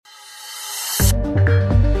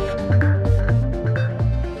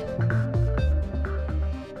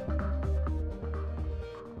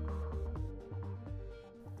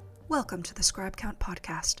Welcome to the Scribe Count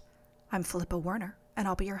podcast. I'm Philippa Werner, and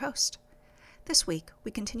I'll be your host. This week, we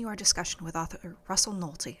continue our discussion with author Russell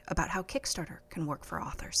Nohelty about how Kickstarter can work for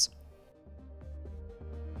authors.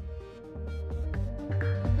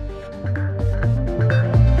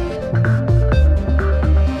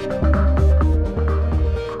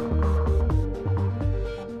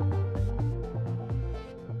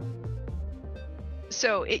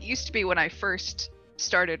 So it used to be when I first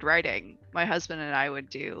started writing, my husband and I would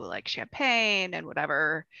do like champagne and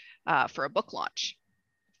whatever for a book launch.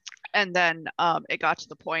 And then it got to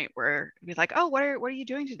the point where we'd be like, oh, what are you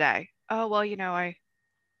doing today? Oh, well,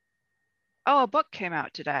 a book came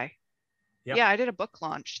out today. Yep. Yeah, I did a book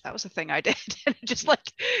launch. That was a thing I did. And I just like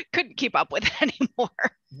couldn't keep up with it anymore.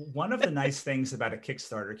 One of the nice things about a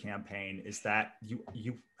Kickstarter campaign is that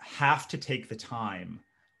you have to take the time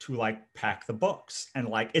to like pack the books, and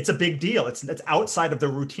like it's a big deal. It's outside of the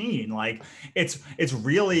routine. Like it's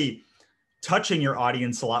really touching your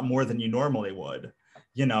audience a lot more than you normally would.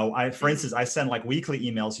 For instance, I send like weekly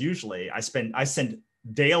emails. Usually I send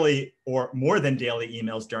daily or more than daily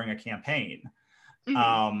emails during a campaign.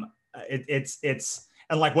 It's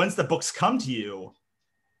and like once the books come to you,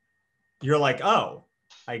 you're like, oh,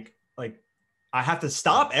 like I have to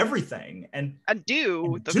stop everything and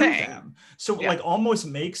do the thing. Them. So like almost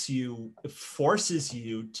forces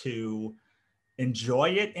you to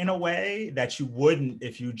enjoy it in a way that you wouldn't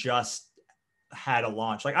if you just had a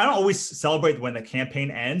launch. Like I don't always celebrate when the campaign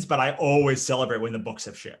ends, but I always celebrate when the books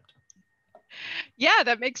have shipped. Yeah,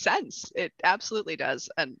 that makes sense. It absolutely does.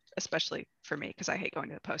 And especially for me, because I hate going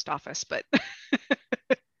to the post office, but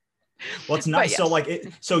well, it's not yes.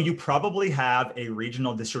 So you probably have a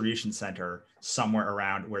regional distribution center somewhere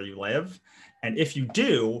around where you live. And if you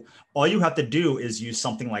do, all you have to do is use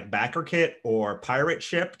something like BackerKit or Pirate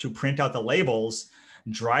Ship to print out the labels,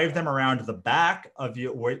 drive them around the back of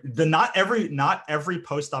you. Not every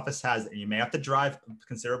post office has it. You may have to drive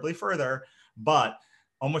considerably further, but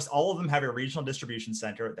almost all of them have a regional distribution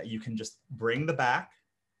center that you can just bring the back,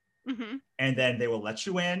 and then they will let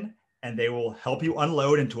you in and they will help you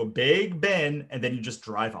unload into a big bin, and then you just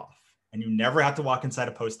drive off and you never have to walk inside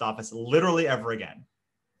a post office literally ever again.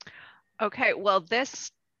 Okay, well, this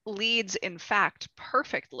leads in fact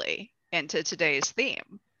perfectly into today's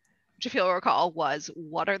theme, which if you'll recall was,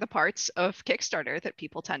 what are the parts of Kickstarter that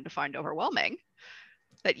people tend to find overwhelming,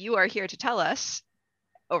 that you are here to tell us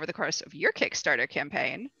over the course of your Kickstarter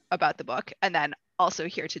campaign about the book, and then also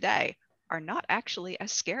here today are not actually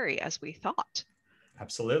as scary as we thought.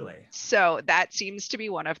 Absolutely. So that seems to be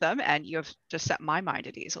one of them, and you have just set my mind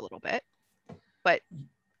at ease a little bit. But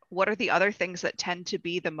what are the other things that tend to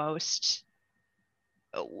be the most,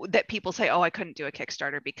 that people say, oh, I couldn't do a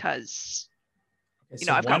Kickstarter because,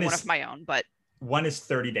 I've got one of my own, but. One is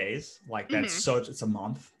 30 days, like that's so it's a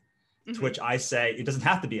month. To which I say, it doesn't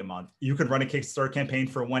have to be a month. You can run a Kickstarter campaign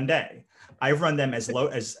for one day. I've run them as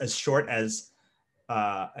short as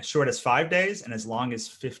 5 days and as long as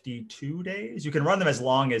 52 days. You can run them as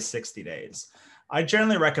long as 60 days. I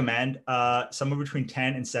generally recommend somewhere between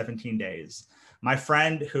 10 and 17 days. My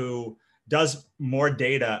friend who does more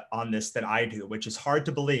data on this than I do, which is hard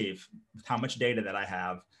to believe with how much data that I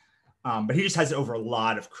have, but he just has it over a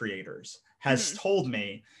lot of creators, has told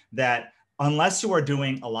me that unless you are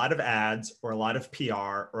doing a lot of ads or a lot of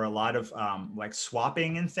PR or a lot of like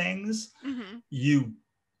swapping and things,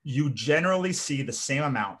 you generally see the same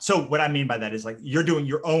amount. So what I mean by that is like you're doing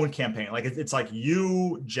your own campaign. Like it's like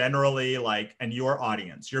you generally like, and your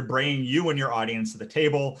audience, you're bringing you and your audience to the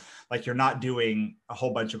table. Like you're not doing a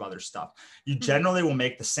whole bunch of other stuff. You generally will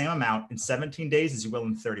make the same amount in 17 days as you will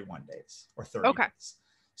in 31 days or 30 days.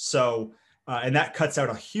 So, and that cuts out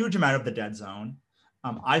a huge amount of the dead zone.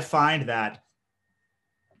 I find that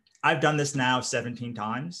I've done this now 17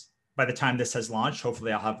 times. By the time this has launched,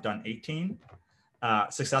 hopefully I'll have done 18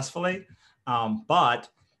 successfully. But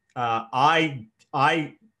I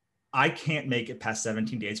can't make it past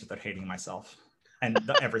 17 days without hating myself and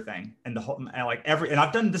everything and the whole, and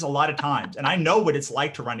I've done this a lot of times, and I know what it's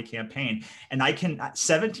like to run a campaign, and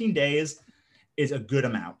 17 days is a good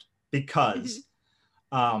amount because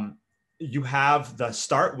you have the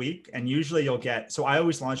start week, and usually you'll get, so I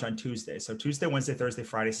always launch on Tuesday. So Tuesday, Wednesday, Thursday,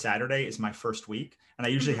 Friday, Saturday is my first week. And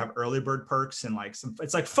I usually have early bird perks and like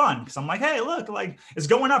it's like fun because I'm like, hey, look, like it's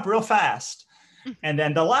going up real fast. And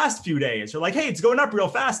then the last few days you're like, hey, it's going up real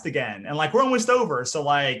fast again. And like, we're almost over. So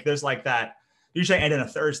like, there's like that, usually I end on a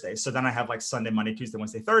Thursday. So then I have like Sunday, Monday, Tuesday,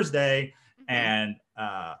 Wednesday, Thursday, and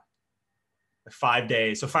 5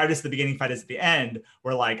 days. So 5 days at the beginning, 5 days at the end,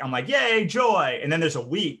 where like, I'm like, yay, joy. And then there's a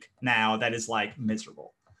week now that is like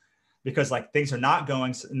miserable because like things are not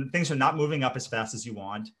moving up as fast as you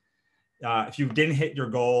want. if you didn't hit your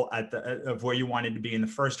goal of where you wanted to be in the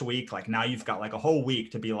first week, like now you've got like a whole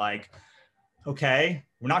week to be like, okay,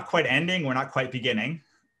 we're not quite ending, we're not quite beginning.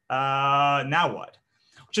 Now what?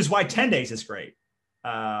 Which is why 10 days is great,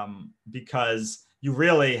 because you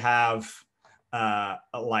really have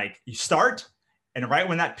like you start, and right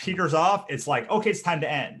when that peters off, it's like, okay, it's time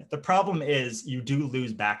to end. The problem is you do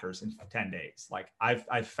lose backers in 10 days. Like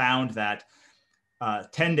I've found that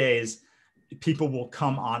 10 days, people will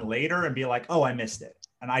come on later and be like, oh, I missed it.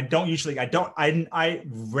 And I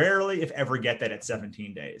rarely, if ever, get that at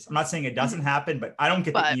 17 days. I'm not saying it doesn't happen, but I don't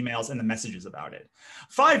get the emails and the messages about it.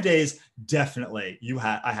 5 days, definitely.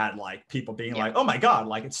 I had like people being like, oh my God,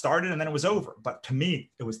 like it started and then it was over. But to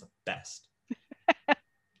me, it was the best.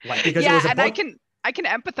 Like, because it was a book. And I can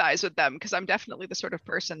empathize with them, because I'm definitely the sort of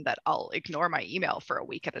person that I'll ignore my email for a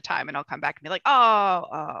week at a time, and I'll come back and be like,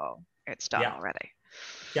 oh, it's done already.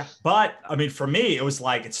 Yeah. But I mean, for me, it was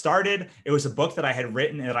like it started. It was a book that I had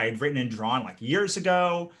written and drawn like years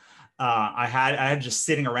ago. I had just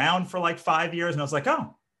sitting around for like 5 years, and I was like,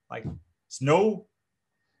 oh, like it's no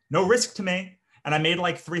risk to me. And I made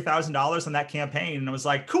like $3,000 on that campaign. And I was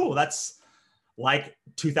like, cool, that's like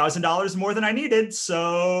 $2,000 more than I needed.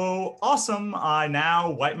 So awesome. I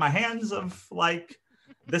now wipe my hands of like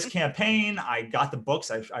this campaign. I got the books.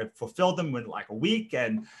 I fulfilled them in like a week,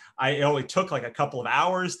 and it only took like a couple of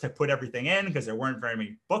hours to put everything in because there weren't very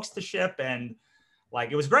many books to ship, and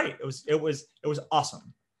like it was great. It was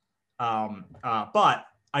awesome. But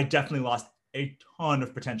I definitely lost a ton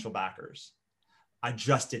of potential backers. I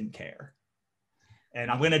just didn't care. And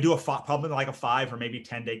I'm going to do probably like a 5 or maybe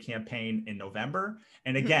 10-day campaign in November.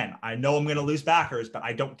 And again, I know I'm going to lose backers, but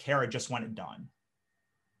I don't care. I just want it done.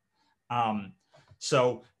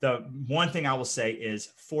 So the one thing I will say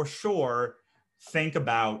is, for sure, think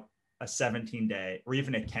about a 17-day or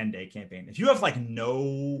even a 10-day campaign. If you have like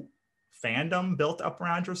no fandom built up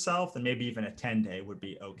around yourself, then maybe even a 10-day would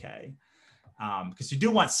be okay. Because you do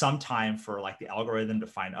want some time for like the algorithm to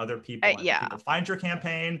find other people and people find your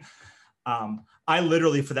campaign. I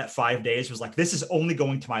literally, for that 5 days, was like, this is only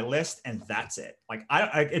going to my list, and that's it. Like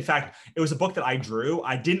in fact, it was a book that I drew.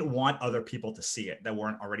 I didn't want other people to see it that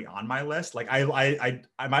weren't already on my list. Like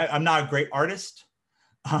I'm not a great artist.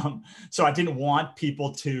 So I didn't want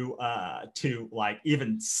people to like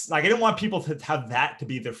even like, I didn't want people to have that to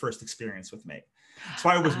be their first experience with me. So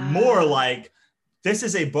I was more like, this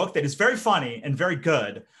is a book that is very funny and very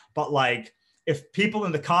good, but like, if people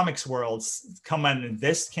in the comics world come in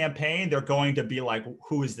this campaign, they're going to be like,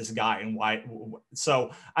 who is this guy and why?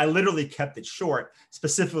 So I literally kept it short,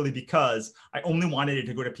 specifically because I only wanted it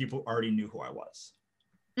to go to people who already knew who I was.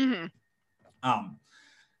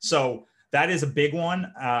 So that is a big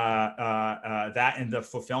one, that and the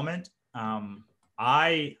fulfillment.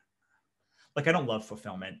 I don't love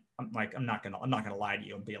fulfillment. I'm not gonna lie to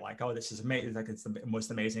you and be like, oh, this is amazing. Like it's the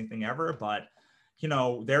most amazing thing ever. But you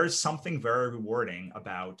know, there is something very rewarding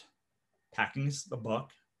about packing the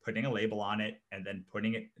book, putting a label on it, and then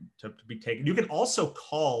putting it to be taken. You can also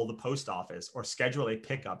call the post office or schedule a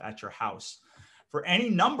pickup at your house for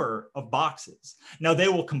any number of boxes. Now they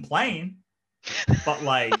will complain, but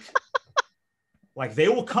like they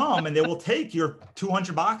will come and they will take your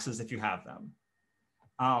 200 boxes if you have them.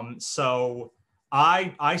 So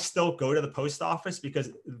I still go to the post office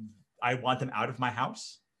because I want them out of my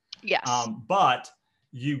house. Yes. But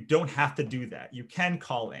you don't have to do that. You can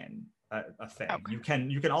call in a thing. Okay.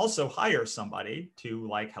 You can also hire somebody to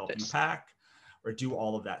like help you pack or do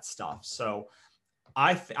all of that stuff. So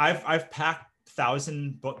I've packed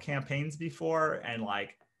 1,000 book campaigns before, and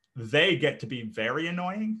like they get to be very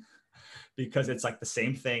annoying because it's like the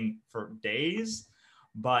same thing for days.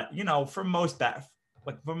 But you know, for most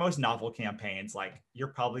novel campaigns, like you're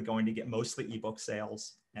probably going to get mostly ebook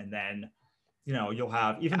sales, and then you know, you'll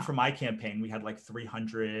have, even for my campaign, we had like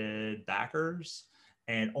 300 backers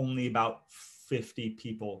and only about 50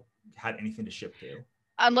 people had anything to ship to.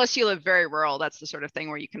 Unless you live very rural, that's the sort of thing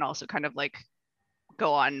where you can also kind of like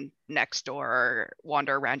go on Nextdoor or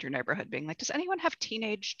wander around your neighborhood being like, does anyone have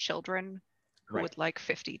teenage children who would like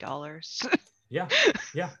 $50? Yeah,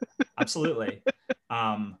 absolutely.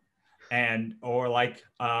 And, or like,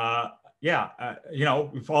 you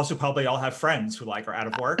know, we've also probably all have friends who like are out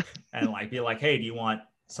of work and like be like, hey, do you want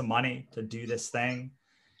some money to do this thing?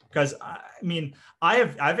 Because I mean, I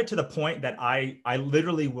have it to the point that I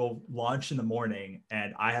literally will launch in the morning,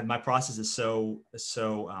 and my process is so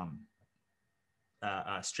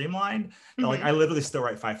streamlined that like I literally still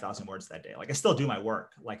write 5,000 words that day. Like I still do my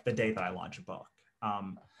work like the day that I launch a book.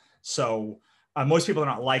 So Most people are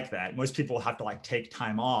not like that. Most people have to like take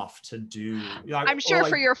time off to do. I'm or sure like,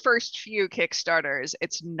 for your first few Kickstarters,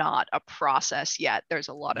 it's not a process yet. There's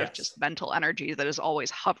a lot of yes. just mental energy that is always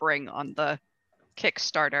hovering on the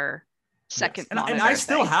Kickstarter second Yes. And monitor I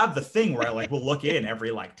still thing. have the thing where I like will look in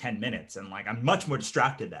every like 10 minutes and like I'm much more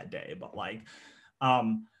distracted that day. But like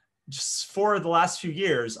just for the last few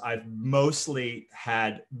years, I've mostly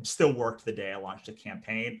still worked the day I launched a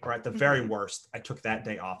campaign, or at the very worst, I took that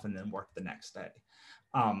day off and then worked the next day.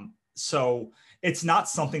 So it's not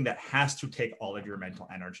something that has to take all of your mental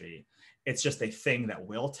energy. It's just a thing that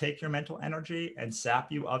will take your mental energy and sap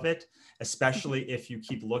you of it, especially if you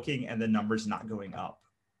keep looking and the number's not going up.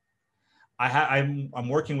 I'm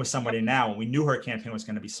working with somebody now, and we knew her campaign was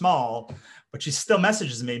going to be small, but she still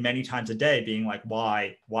messages me many times a day being like,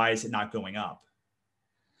 why is it not going up?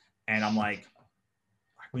 And I'm like,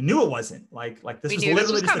 we knew it wasn't like this was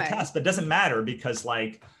literally just a test, but it doesn't matter because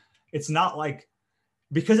like, it's not like,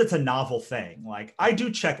 because it's a novel thing. Like I do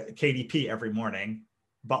check KDP every morning,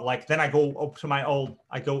 but like, then I go to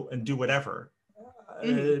I go and do whatever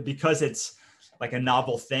because it's like a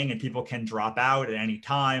novel thing and people can drop out at any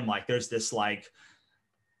time. Like there's this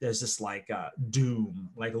doom,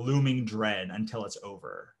 like looming dread until it's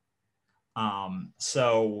over.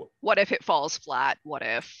 So what if it falls flat? What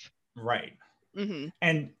if? Right.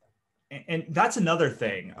 And that's another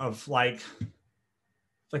thing of like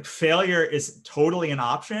failure is totally an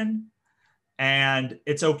option, and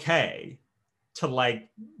it's okay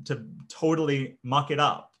to totally muck it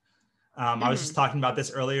up. I was just talking about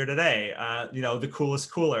this earlier today. The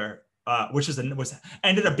coolest cooler, which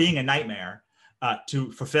ended up being a nightmare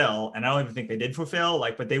to fulfill, and I don't even think they did fulfill.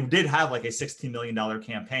 But they did have like a $16 million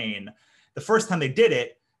campaign. The first time they did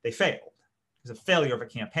it, they failed. It was a failure of a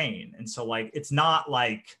campaign, and so like it's not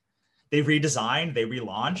like they redesigned, they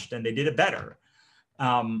relaunched, and they did it better.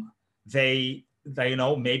 They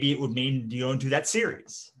maybe it would mean you don't do that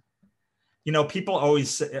series. People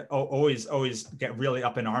always get really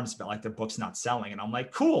up in arms about like their book's not selling. And I'm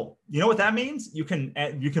like, cool. You know what that means? You can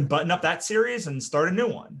button up that series and start a new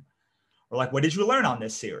one. Or like, what did you learn on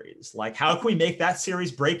this series? Like, how can we make that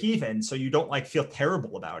series break even so you don't like feel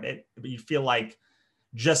terrible about it, but you feel like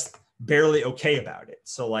just barely okay about it.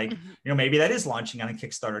 So like, maybe that is launching on a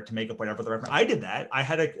Kickstarter to make up whatever the reference. I did that. I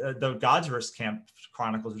had the Godsverse Camp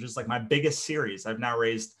Chronicles, which is like my biggest series. I've now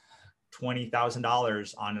raised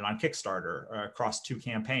 $20,000 on it on Kickstarter across 2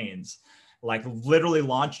 campaigns. Like literally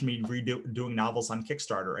launched me doing novels on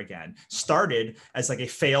Kickstarter again. Started as like a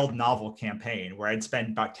failed novel campaign where I'd spend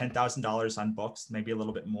about $10,000 on books, maybe a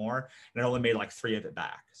little bit more, and I only made like 3 of it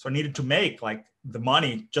back. So I needed to make like the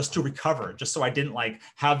money just to recover, just so I didn't like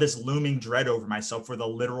have this looming dread over myself for the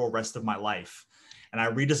literal rest of my life. And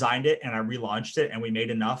I redesigned it and I relaunched it, and we made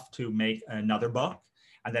enough to make another book.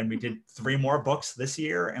 And then we did 3 more books this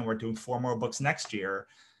year, and we're doing 4 more books next year.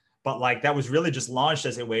 But like that was really just launched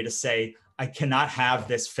as a way to say, I cannot have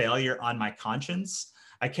this failure on my conscience.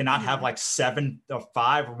 I cannot have like 7 or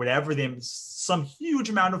 5 or whatever, some huge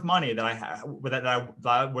amount of money that I have that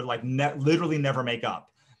I would like literally never make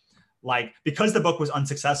up. Like, because the book was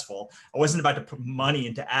unsuccessful, I wasn't about to put money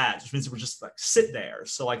into ads, which means it would just like sit there.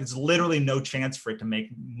 So like, it's literally no chance for it to make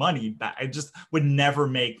money back. I just would never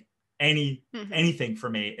make anything for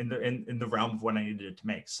me in the realm of what I needed it to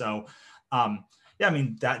make. So, yeah, I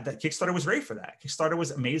mean, that Kickstarter was great for that. Kickstarter was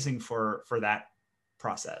amazing for that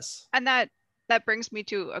process. And that brings me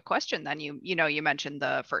to a question then. You mentioned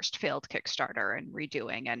the first failed Kickstarter and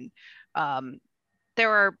redoing, and there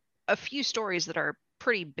are a few stories that are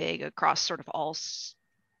pretty big across sort of all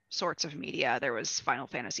sorts of media. There was Final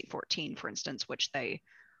Fantasy XIV, for instance, which they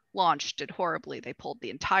launched, did horribly. They pulled the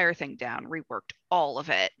entire thing down, reworked all of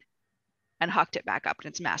it, and hucked it back up, and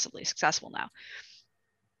it's massively successful now.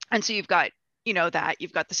 And so you've got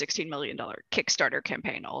you've got the $16 million Kickstarter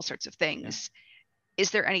campaign, all sorts of things. Yeah.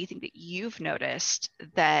 Is there anything that you've noticed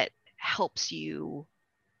that helps you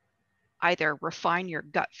either refine your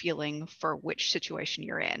gut feeling for which situation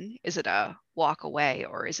you're in? Is it a walk away,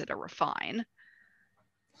 or is it a refine?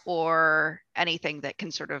 Or anything that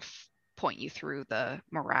can sort of point you through the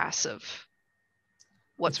morass of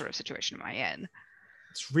what sort of situation am I in?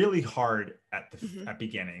 It's really hard at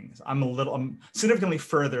beginning. I'm significantly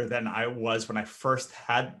further than I was when I first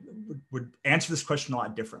would answer this question a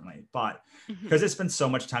lot differently. But because it's been so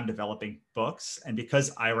much time developing books, and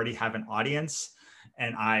because I already have an audience,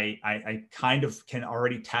 and I kind of can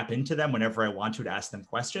already tap into them whenever I want to ask them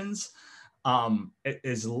questions,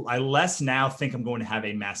 I less now think I'm going to have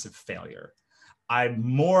a massive failure. I'm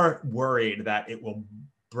more worried that it will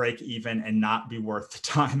break even and not be worth the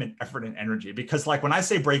time and effort and energy. Because like when I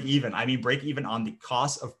say break even, I mean break even on the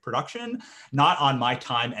cost of production, not on my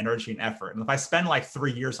time, energy, and effort. And if I spend like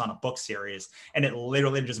 3 years on a book series and it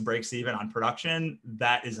literally just breaks even on production,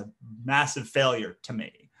 that is a massive failure to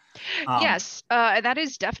me. Yes, and that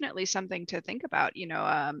is definitely something to think about.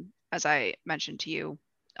 As I mentioned to you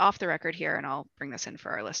off the record here, and I'll bring this in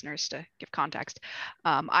for our listeners to give context.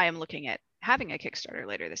 I am looking at having a Kickstarter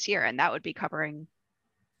later this year, and that would be covering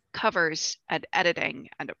covers and editing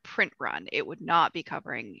and a print run. It would not be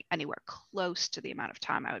covering anywhere close to the amount of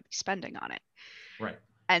time I would be spending on it. Right.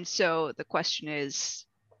 And so the question is,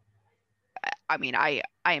 I mean, I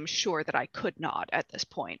am sure that I could not at this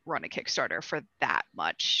point run a Kickstarter for that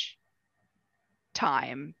much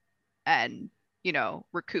time and,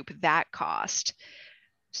 recoup that cost.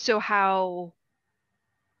 So how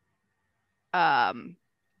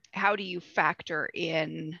do you factor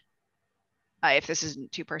in, if this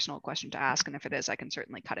isn't too personal a question to ask, and if it is, I can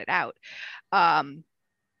certainly cut it out.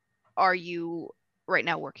 Are you right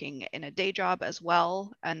now working in a day job as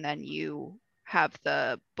well, and then you have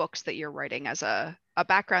the books that you're writing as a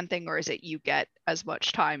background thing, or is it you get as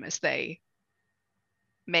much time as they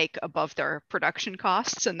make above their production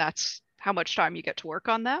costs, and that's how much time you get to work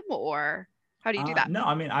on them? Or how do you do that? No,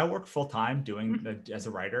 I mean, I work full time doing as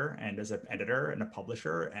a writer and as an editor and a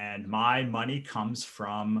publisher, and my money comes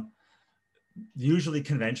from usually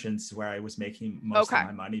conventions where I was making most of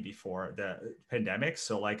my money before the pandemic.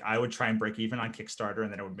 So like I would try and break even on Kickstarter,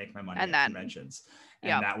 and then I would make my money at conventions,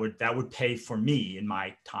 and that would pay for me in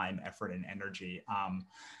my time, effort, and energy.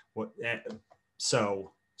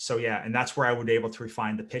 So yeah, and that's where I would be able to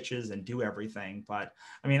refine the pitches and do everything. But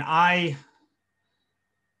I mean, I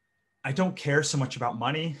don't care so much about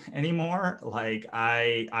money anymore. Like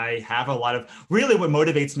I have a lot of, really what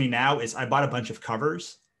motivates me now is I bought a bunch of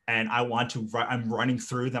covers, and I'm running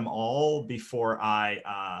through them all before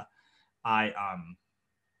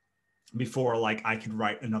before like I could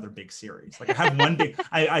write another big series. Like I have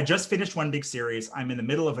I just finished one big series. I'm in the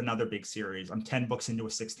middle of another big series. I'm 10 books into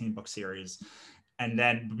a 16 book series. And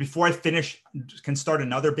then before I can start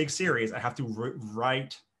another big series, I have to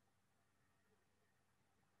write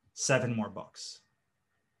 7 more books.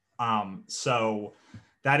 So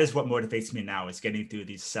that is what motivates me now, is getting through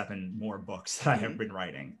these 7 more books that I have been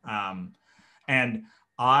writing. And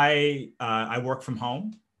I work from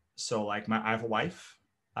home. So like I have a wife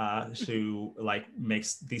who like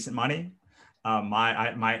makes decent money.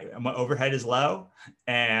 My overhead is low,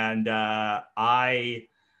 and I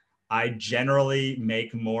generally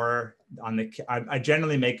make more I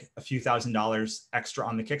generally make a few $1,000s extra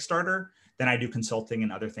on the Kickstarter than I do consulting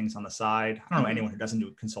and other things on the side. I don't know anyone who doesn't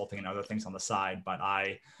do consulting and other things on the side, but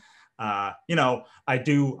I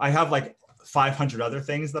have like 500 other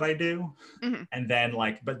things that I do. And then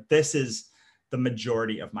but this is the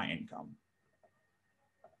majority of my income.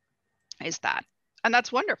 Is that, and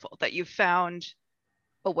that's wonderful that you've found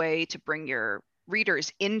a way to bring your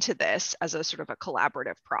readers into this as a sort of a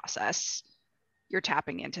collaborative process. You're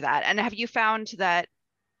tapping into that. And have you found that,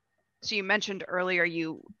 so you mentioned earlier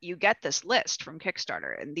you get this list from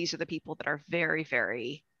Kickstarter, and these are the people that are very,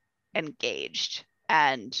 very engaged,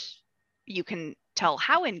 and you can tell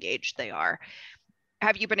how engaged they are.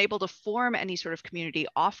 Have you been able to form any sort of community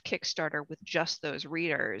off Kickstarter with just those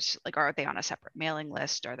readers? Like, are they on a separate mailing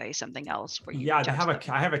list? Are they something else where you I have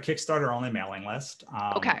a Kickstarter only mailing list.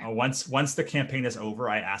 Okay. Once the campaign is over,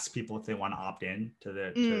 I ask people if they want to opt in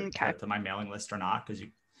to my mailing list or not, because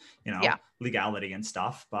legality and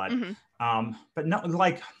stuff. But but no,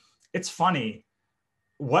 like, it's funny.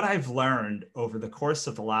 What I've learned over the course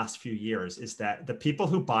of the last few years is that the people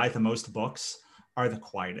who buy the most books are the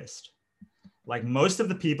quietest. Like, most of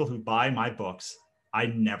the people who buy my books, I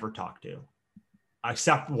never talk to,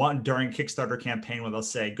 except one during Kickstarter campaign where they'll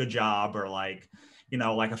say good job, or like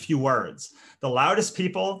a few words. The loudest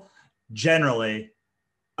people, generally,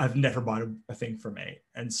 I've never bought a thing for me.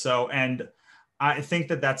 And I think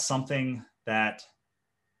that that's something that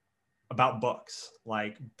about books,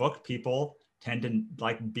 like book people tend to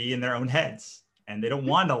like be in their own heads, and they don't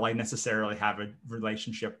want to like necessarily have a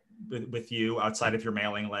relationship with you outside of your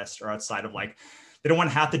mailing list, or outside of like, they don't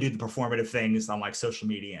want to have to do the performative things on like social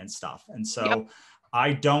media and stuff. And so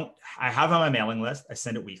I have on my mailing list, I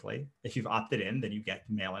send it weekly. If you've opted in, then you get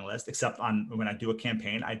the mailing list, except when I do a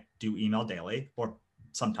campaign, I do email daily, or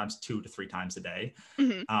sometimes 2 to 3 times a day.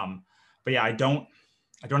 But yeah, I don't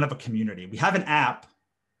have a community. We have an app,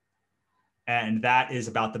 and that is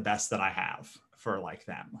about the best that I have for like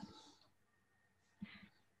them.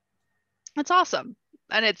 That's awesome.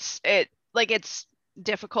 And it's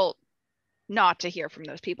difficult not to hear from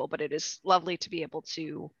those people, but it is lovely to be able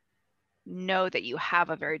to know that you have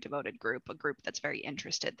a very devoted group, a group that's very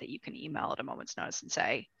interested, that you can email at a moment's notice and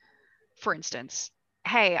say, for instance,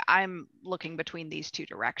 hey, I'm looking between these two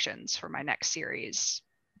directions for my next series.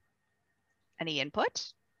 Any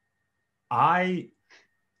input? I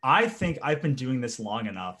think I've been doing this long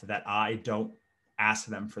enough that I don't ask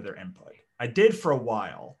them for their input. I did for a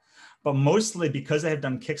while, but mostly because I have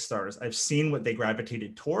done Kickstarters, I've seen what they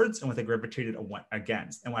gravitated towards and what they gravitated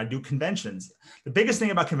against. And when I do conventions, the biggest thing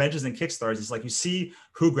about conventions and Kickstarters is like you see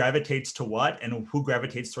who gravitates to what and who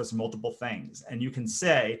gravitates towards multiple things. And you can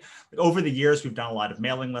say, like, over the years, we've done a lot of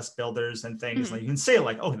mailing list builders and things. Mm-hmm. Like you can say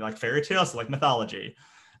like, oh, they like fairy tales, they like mythology,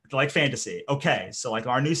 they like fantasy. Okay, so like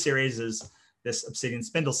our new series is this Obsidian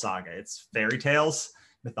Spindle Saga. It's fairy tales,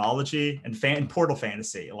 mythology, and portal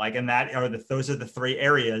fantasy. Like, and those are the three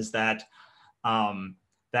areas that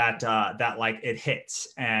like it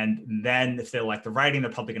hits. And then if they like the writing,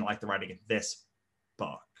 they're probably gonna like the writing of this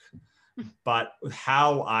book. But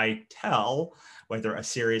how I tell whether a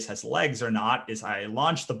series has legs or not is I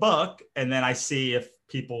launch the book and then I see if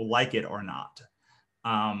people like it or not.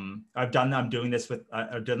 I've done this with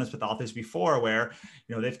authors before where,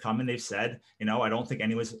 you know, they've come and they've said, you know, I don't think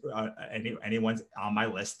anyone's on my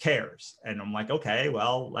list cares. And I'm like, okay,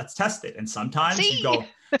 well, let's test it. And sometimes you go,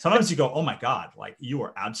 oh my God, like you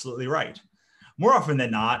are absolutely right. More often than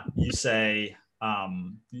not, you say,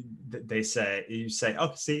 you say,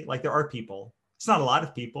 oh, see, like there are people, it's not a lot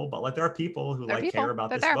of people, but like there are people who care about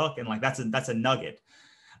this book. And like, that's a nugget.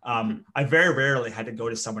 I very rarely had to go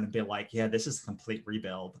to someone and be like, yeah, this is a complete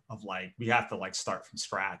rebuild of like, we have to like start from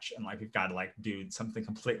scratch. And like, we've got to like do something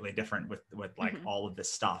completely different with like all of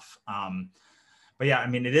this stuff. But yeah, I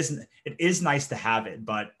mean, it is nice to have it,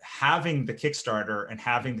 but having the Kickstarter and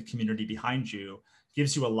having the community behind you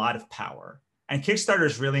gives you a lot of power. And Kickstarter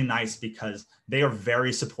is really nice because they are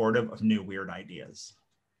very supportive of new weird ideas.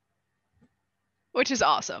 Which is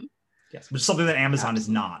awesome. Yes, which is something that Amazon is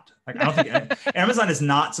not. Like, I don't think Amazon is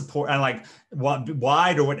not support and like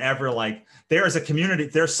wide or whatever. Like there is a community.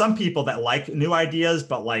 There are some people that like new ideas,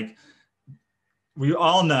 but like we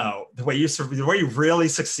all know the way you really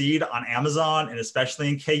succeed on Amazon and especially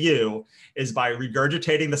in KU is by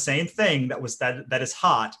regurgitating the same thing that is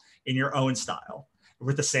hot in your own style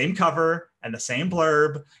with the same cover and the same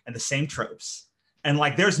blurb and the same tropes. And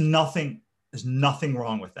like there's nothing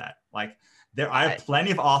wrong with that. Like I have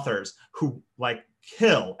plenty of authors who like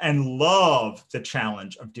kill and love the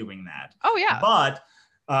challenge of doing that. Oh yeah. But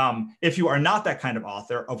if you are not that kind of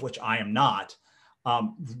author, of which I am not,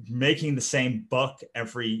 making the same book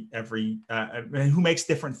every who makes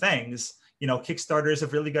different things, you know, Kickstarter is a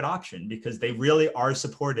really good option because they really are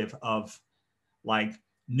supportive of like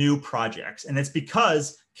new projects. And it's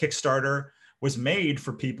because Kickstarter was made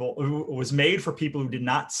for people who did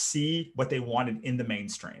not see what they wanted in the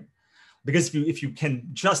mainstream. Because if you can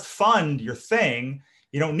just fund your thing,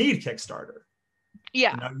 you don't need Kickstarter.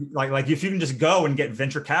 Yeah. You know, like if you can just go and get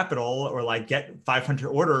venture capital or like get 500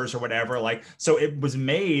 orders or whatever, like, so it was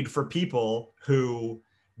made for people who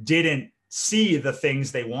didn't see the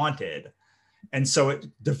things they wanted. And so it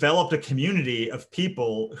developed a community of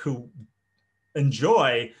people who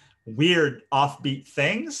enjoy weird offbeat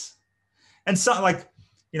things. And so like,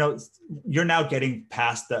 you know, you're now getting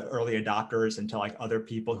past the early adopters into like other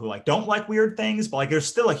people who like don't like weird things, but like there's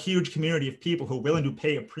still a huge community of people who are willing to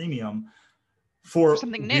pay a premium for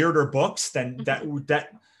weirder books that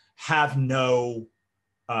have no,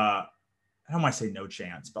 I don't want to say no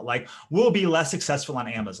chance, but like will be less successful on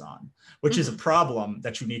Amazon, which is a problem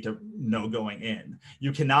that you need to know going in.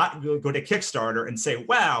 You cannot go to Kickstarter and say,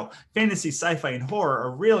 wow, fantasy, sci-fi, and horror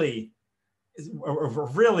are really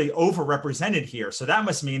overrepresented here. So that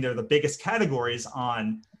must mean they're the biggest categories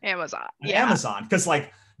on Amazon. Amazon, because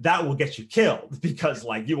like that will get you killed, because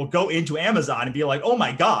like you will go into Amazon and be like, oh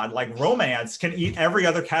my God, like romance can eat every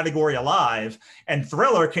other category alive and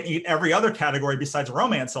thriller can eat every other category besides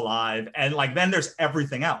romance alive. And like, then there's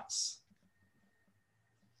everything else.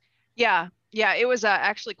 Yeah. Yeah. It was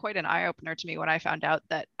actually quite an eye-opener to me when I found out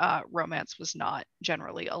that romance was not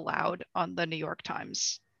generally allowed on the New York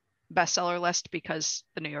Times bestseller list, because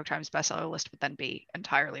the New York Times bestseller list would then be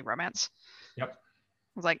entirely romance. Yep. I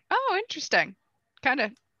was like, oh, interesting. Kind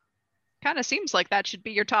of seems like that should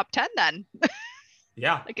be your top 10 then.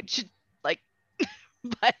 Yeah. Like it should, like,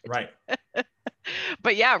 but right.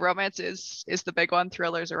 But yeah, romance is the big one.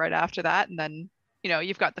 Thrillers are right after that, and then, you know,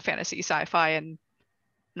 you've got the fantasy, sci-fi, and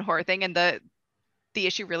horror thing, and the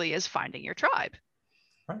issue really is finding your tribe.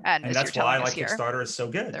 Right. And that's why like Kickstarter is so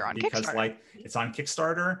good, because like it's on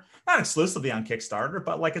Kickstarter, not exclusively on Kickstarter,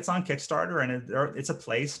 but like it's on Kickstarter, and it's a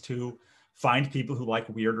place to find people who like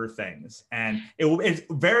weirder things. And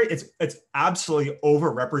it's absolutely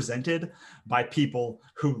overrepresented by people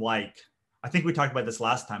who like, I think we talked about this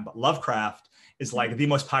last time, but Lovecraft is like the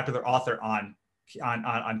most popular author on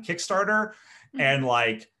Kickstarter. And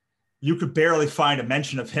like, you could barely find a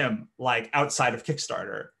mention of him like outside of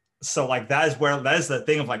Kickstarter. So like that is the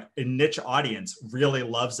thing of like a niche audience really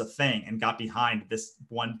loves a thing and got behind this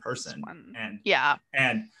one person.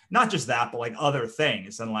 And not just that, but like other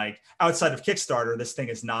things. And like outside of Kickstarter, this thing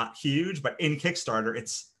is not huge, but in Kickstarter,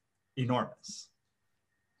 it's enormous.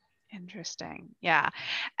 Interesting. Yeah.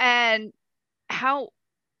 And how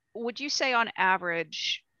would you say on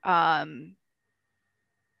average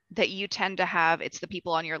that you tend to have, it's the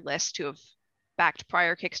people on your list who have backed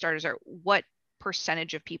prior Kickstarters, or what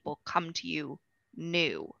percentage of people come to you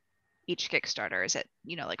new each Kickstarter? Is it,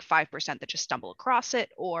 like 5% that just stumble across it,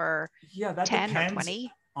 or that 10 depends or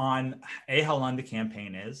 20? On A, how long the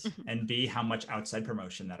campaign is, and B, how much outside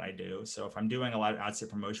promotion that I do. So if I'm doing a lot of outside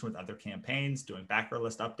promotion with other campaigns, doing backer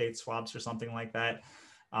list update swaps or something like that,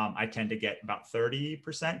 I tend to get about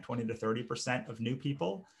 30%, 20 to 30% of new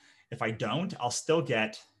people. If I don't, I'll still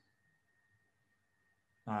get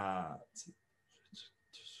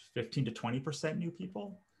 15 to 20% new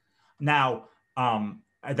people. Now,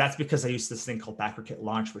 that's because I use this thing called Backer Kit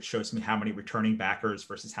Launch, which shows me how many returning backers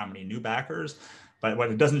versus how many new backers. But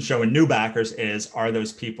what it doesn't show in new backers is, are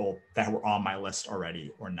those people that were on my list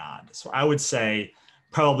already or not? So I would say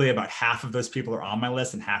probably about half of those people are on my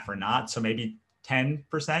list and half are not. So maybe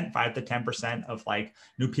 10%, 5 to 10% of like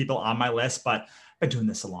new people on my list. But I've been doing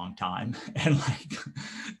this a long time, and like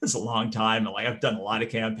this is a long time, and like I've done a lot of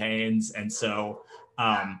campaigns. And so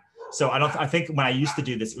I think when I used to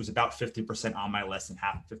do this, it was about 50% on my list and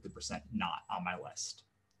half 50% not on my list.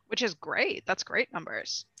 Which is great. That's great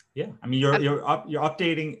numbers. Yeah, I mean, you're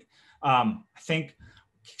updating. I think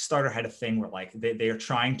Kickstarter had a thing where like they are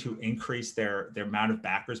trying to increase their amount of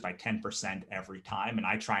backers by 10% every time, and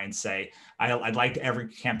I try and say I'd like every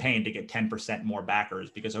campaign to get 10% more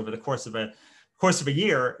backers, because over the course of a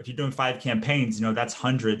year, if you're doing 5 campaigns, that's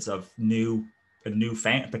hundreds of new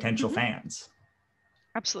potential fans.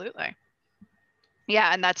 Absolutely.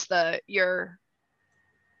 Yeah, and that's you're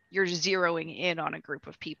zeroing in on a group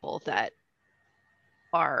of people that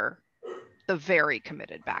are the very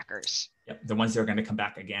committed backers. Yep, the ones that are going to come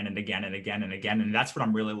back again and again and again and again. And that's what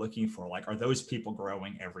I'm really looking for. Like, are those people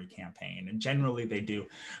growing every campaign? And generally they do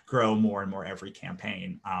grow more and more every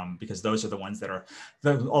campaign, because those are the ones that are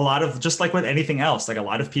a lot of, just like with anything else, like a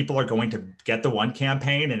lot of people are going to get the one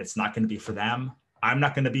campaign and it's not going to be for them. I'm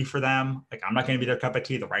not going to be for them. Like, I'm not going to be their cup of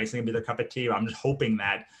tea. The writing's going to be their cup of tea. I'm just hoping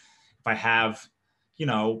that if I have,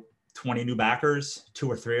 20 new backers, 2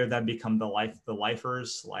 or 3 of them become the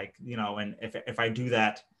lifers, like, and if I do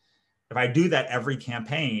that every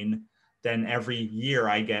campaign, then every year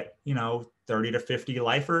I get, 30 to 50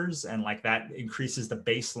 lifers. And like that increases the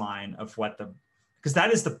baseline of because that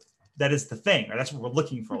is the thing, right? That's what we're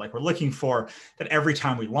looking for. Like, we're looking for that every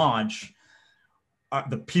time we launch,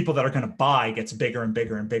 the people that are going to buy gets bigger and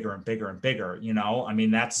bigger and bigger and bigger and bigger, I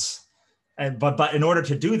mean, but in order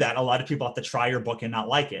to do that, a lot of people have to try your book and not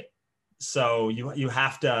like it. So you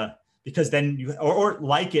have to, because then or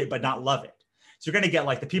like it, but not love it. So you're going to get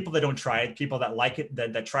like the people that don't try it, people that like it,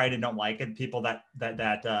 that try it and don't like it, people that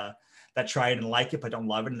try it and like it, but don't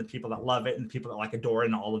love it. And the people that love it, and the people that like adore it,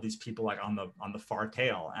 and all of these people like on the far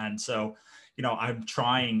tail. And so, I'm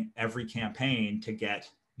trying every campaign to get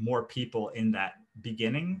more people in that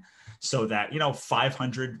beginning, so that,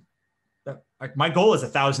 500, like my goal is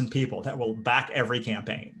 1,000 people that will back every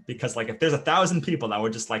campaign, because like if there's 1,000 people that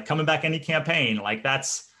would just like coming back any campaign, like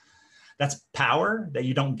that's power that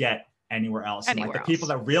you don't get anywhere else. And like the people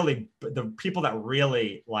that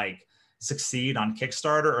really like succeed on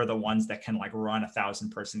Kickstarter are the ones that can like run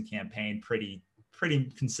 1,000-person campaign pretty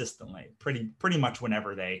consistently, pretty much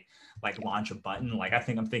whenever they like launch a button. Like I'm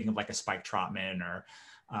thinking of like a Spike Trotman or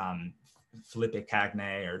Felipe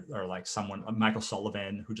Cagney or like someone, Michael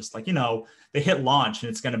Sullivan, who just like, they hit launch and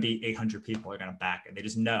it's going to be 800 people are going to back it. They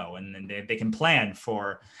just know. And then they can plan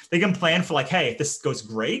for like, hey, if this goes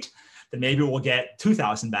great, then maybe we'll get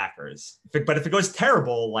 2,000 backers. But if it goes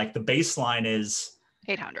terrible, like the baseline is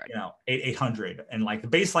 800, 800. And like the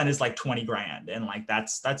baseline is like 20 grand. And like,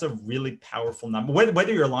 that's a really powerful number,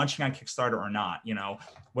 whether you're launching on Kickstarter or not.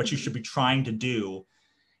 What you should be trying to do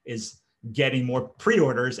is getting more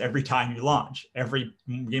pre-orders every time you launch,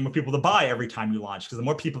 getting more people to buy every time you launch, because the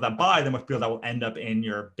more people that buy, the more people that will end up in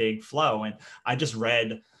your big flow. And I just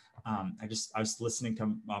read, I was listening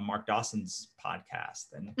to Mark Dawson's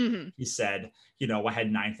podcast, and he said, I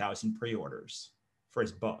had 9,000 pre-orders for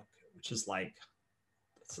his book, which is like,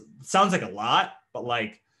 sounds like a lot, but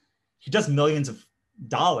like he does millions of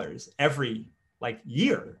dollars every like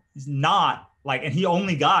year. He's not like, and he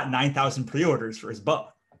only got 9,000 pre-orders for his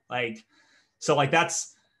book. Like, so like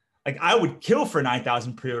that's like, I would kill for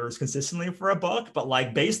 9,000 pre-orders consistently for a book, but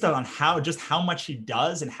like based on how much he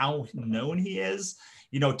does and how known he is,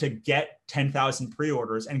 you know, to get 10,000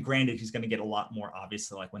 pre-orders, and granted, he's going to get a lot more,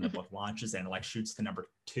 obviously, like when the book launches and like shoots to number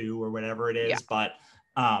 2 or whatever it is.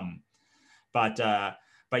 Yeah.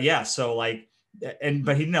 But yeah, so like,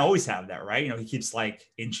 but he didn't always have that, right? You know, he keeps like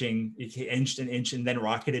he inched and then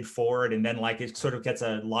rocketed forward, and then like it sort of gets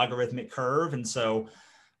a logarithmic curve. And so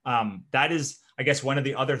that is, I guess, one of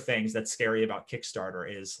the other things that's scary about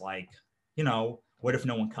Kickstarter is like, you know, what if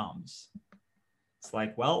no one comes? It's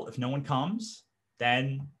like, well, if no one comes,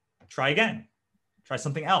 then try again, try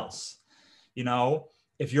something else. You know,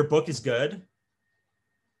 if your book is good,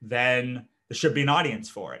 then there should be an audience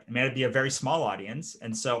for it. It may be a very small audience.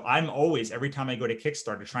 And so I'm always, every time I go to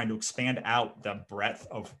Kickstarter, trying to expand out the breadth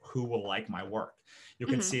of who will like my work. You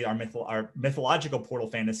can see our mythological portal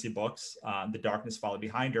fantasy books, The Darkness Followed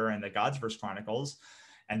Behind Her and the Godsverse Chronicles.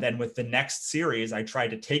 And then with the next series, I tried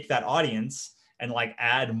to take that audience and like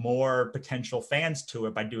add more potential fans to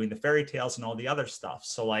it by doing the fairy tales and all the other stuff.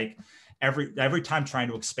 So like every time trying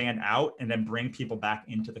to expand out and then bring people back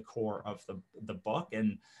into the core of the book.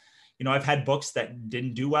 And, you know, I've had books that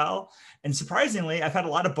didn't do well. And surprisingly, I've had a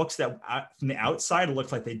lot of books that from the outside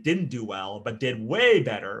looked like they didn't do well, but did way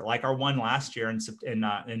better. Like our one last year in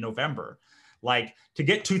November. Like to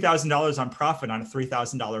get $2,000 on profit on a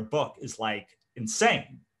 $3,000 book is like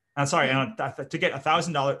insane. I'm sorry, to get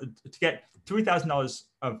 $1,000, to get $3,000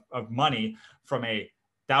 of money from a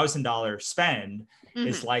 $1,000 spend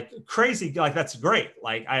is like crazy. Like that's great.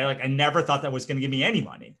 I never thought that was going to give me any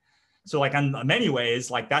money. So like in many ways,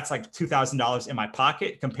 like that's like $2,000 in my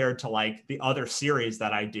pocket compared to like the other series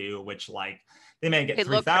that I do, which like they may get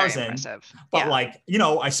 3,000, but like, you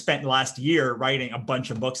know, I spent last year writing a bunch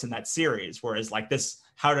of books in that series. Whereas like this,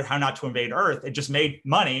 How Not to Invade Earth, it just made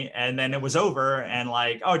money and then it was over, and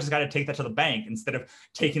like, oh, I just got to take that to the bank instead of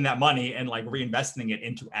taking that money and like reinvesting it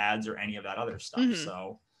into ads or any of that other stuff.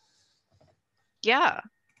 So. Yeah,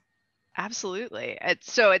 absolutely.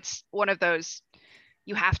 It's one of those,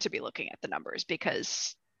 you have to be looking at the numbers,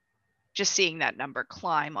 because just seeing that number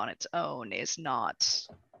climb on its own is not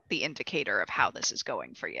the indicator of how this is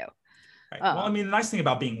going for you. Right. Well, I mean, the nice thing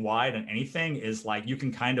about being wide on anything is like you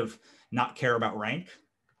can kind of not care about rank.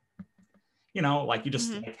 You know, like you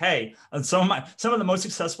just like, hey, some of the most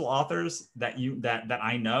successful authors that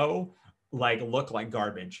I know like look like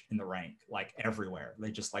garbage in the rank, like everywhere.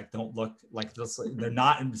 They just like don't look like this. They're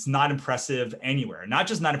not. It's not impressive anywhere. Not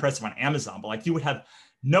just not impressive on Amazon, but like you would have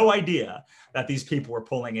no idea that these people were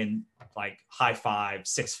pulling in like high 5,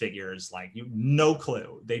 6 figures. Like no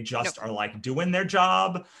clue. They just are like doing their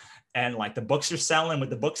job, and like the books are selling with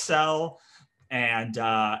the book sell. And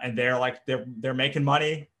they're like they're making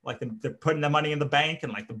money, like they're putting the money in the bank,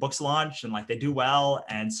 and like the books launch and like they do well.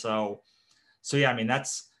 And so yeah, I mean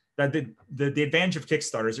that's the advantage of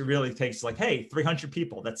Kickstarter is it really takes like, hey, 300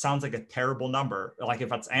 people. That sounds like a terrible number, like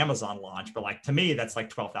if it's Amazon launch, but like to me that's like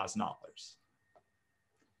 $12,000.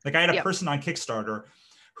 Like I had a person on Kickstarter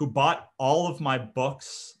who bought all of my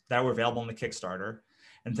books that were available on the Kickstarter,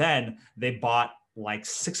 and then they bought like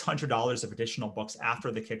 $600 of additional books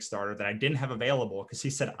after the Kickstarter that I didn't have available, because he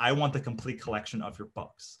said, I want the complete collection of your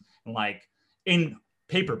books, and like in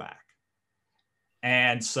paperback.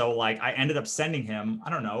 And so like I ended up sending him,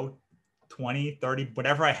 I don't know, 20, 30,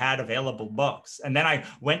 whatever I had available books. And then I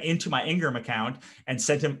went into my Ingram account and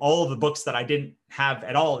sent him all of the books that I didn't have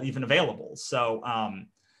at all even available. So I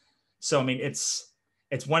mean, it's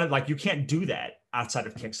one of like, you can't do that outside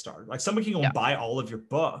of Kickstarter. Like someone can go and buy all of your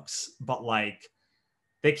books, but like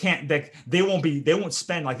they can't, they won't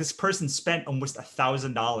spend, like this person spent almost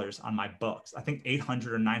 $1,000 on my books. I think $800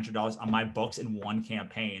 or $900 on my books in one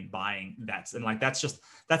campaign buying that. And like, that's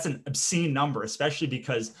an obscene number, especially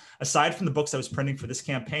because aside from the books I was printing for this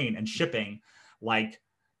campaign and shipping, like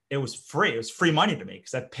it was free money to me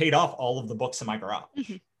because I paid off all of the books in my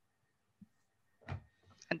garage.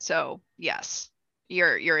 And so, yes,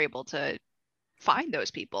 you're able to find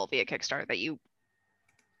those people via Kickstarter that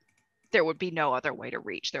there would be no other way to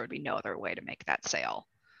reach. There would be no other way to make that sale.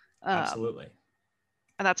 Absolutely.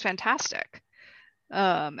 And that's fantastic.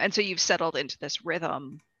 And so you've settled into this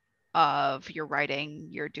rhythm of your writing,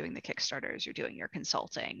 you're doing the Kickstarters, you're doing your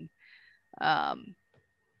consulting. And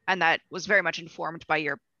that was very much informed by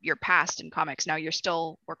your past in comics. Now you're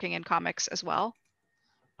still working in comics as well?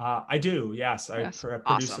 I do, yes.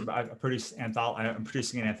 Awesome. I'm producing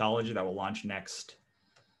an anthology that will launch next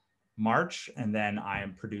March, and then I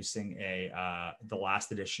am producing the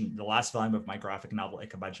last volume of my graphic novel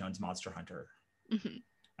Ichabod Jones Monster Hunter, and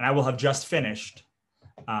I will have just finished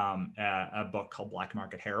a book called Black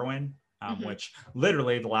Market Heroin, which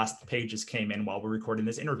literally the last pages came in while we're recording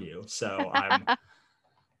this interview. So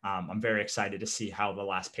I'm very excited to see how the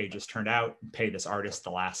last pages turned out, pay this artist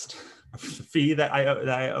the last fee that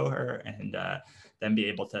I owe her, and then be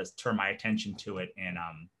able to turn my attention to it in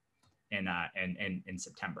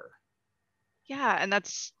September. Yeah, and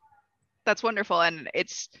that's wonderful, and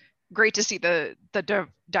it's great to see the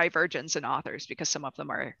divergence in authors, because some of them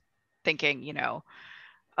are thinking,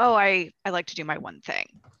 oh, I like to do my one thing,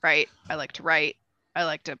 right? I like to write, I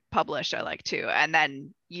like to publish, and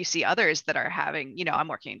then you see others that are having, I'm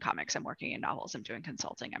working in comics, I'm working in novels, I'm doing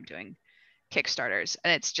consulting, I'm doing Kickstarters,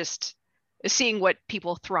 and it's just seeing what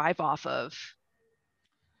people thrive off of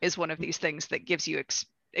is one of these things that gives you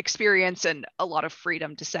experience and a lot of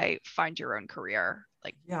freedom to say, find your own career,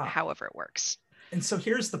 however it works. And so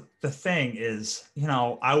here's the thing is,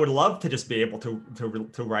 I would love to just be able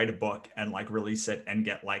to write a book and release it and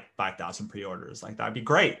get 5,000 pre-orders. That'd be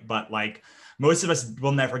great. But most of us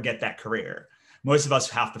will never get that career. Most of us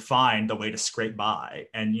have to find the way to scrape by.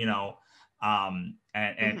 And,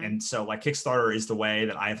 and so Kickstarter is the way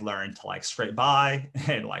that I've learned to scrape by,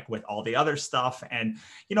 and with all the other stuff. And,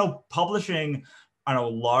 publishing on a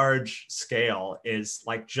large scale is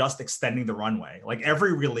just extending the runway.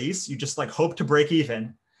 Every release, you just hope to break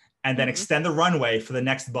even and then extend the runway for the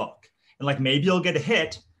next book. And maybe you'll get a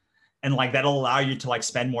hit, and that'll allow you to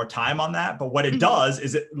take more time on that. But what it does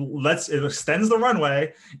is it extends the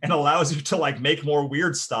runway and allows you to make more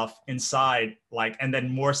weird stuff inside, and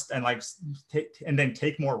then more and then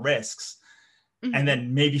take more risks, and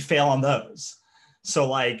then maybe fail on those.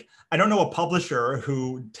 So I don't know a publisher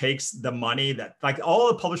who takes the money that all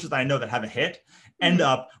the publishers that I know that have a hit end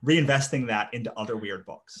up reinvesting that into other weird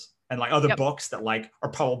books and other books that are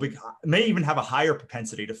probably may even have a higher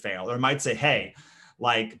propensity to fail, or might say, hey,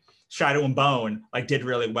 Shadow and Bone did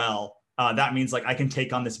really well. That means I can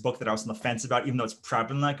take on this book that I was on the fence about, even though it's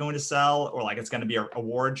probably not going to sell, or it's going to be an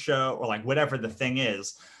award show, or whatever the thing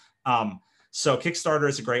is. So Kickstarter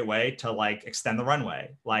is a great way to extend the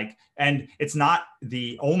runway, and it's not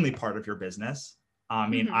the only part of your business. I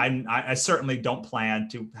mean, I certainly don't plan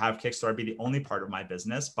to have Kickstarter be the only part of my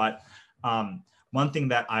business, but one thing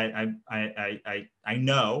that I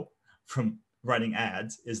know from running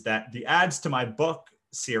ads is that the ads to my book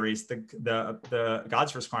series, the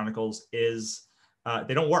God's First Chronicles, is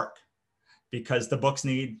they don't work. Because the books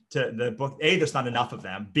A, there's not enough of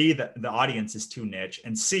them. B, the audience is too niche.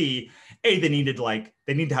 And C, they need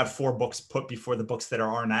to have 4 books put before the books that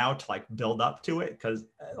are now to build up to it. Because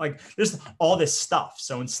there's all this stuff.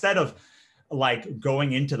 So instead of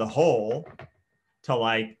going into the hole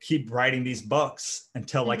to keep writing these books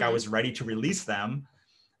until I was ready to release them,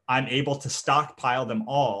 I'm able to stockpile them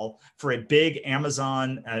all for a big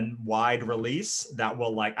Amazon and wide release that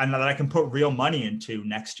will and that I can put real money into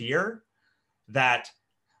next year. And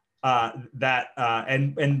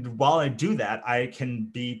while I do that, I can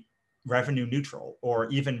be revenue neutral or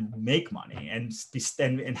even make money and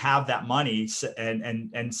have that money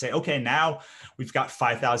and say, okay, now we've got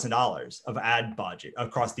 $5,000 of ad budget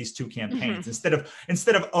across these 2 campaigns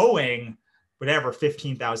instead of owing whatever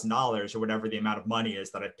 $15,000 or whatever the amount of money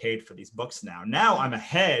is that I've paid for these books now. Now I'm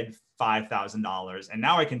ahead $5,000, and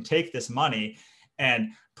now I can take this money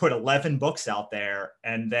and put 11 books out there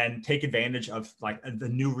and then take advantage of the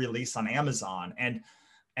new release on Amazon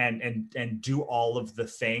and do all of the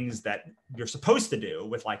things that you're supposed to do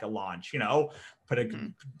with a launch, put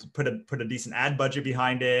a decent ad budget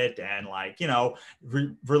behind it, and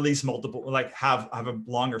release multiple, have a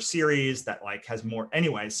longer series that has more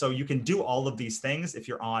anyway. So you can do all of these things if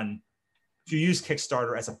you use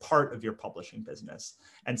Kickstarter as a part of your publishing business,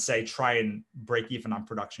 and say, try and break even on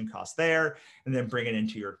production costs there, and then bring it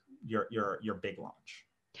into your big launch.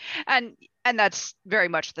 And that's very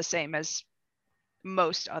much the same as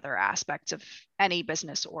most other aspects of any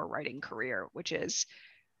business or writing career, which is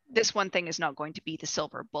this one thing is not going to be the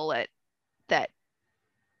silver bullet that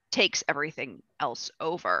takes everything else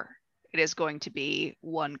over. It is going to be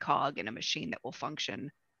one cog in a machine that will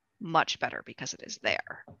function much better because it is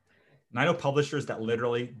there. And I know publishers that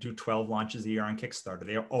literally do 12 launches a year on Kickstarter.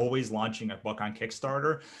 They are always launching a book on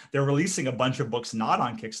Kickstarter. They're releasing a bunch of books not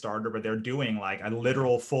on Kickstarter, but they're doing a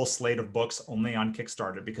literal full slate of books only on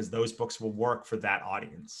Kickstarter because those books will work for that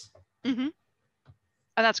audience. And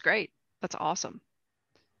that's great. That's awesome.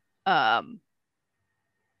 Yeah,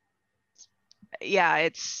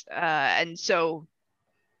 it's and so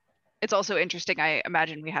it's also interesting. I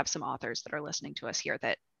imagine we have some authors that are listening to us here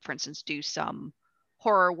that for instance, do some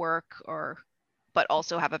horror work but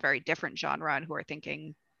also have a very different genre and who are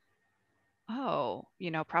thinking, oh,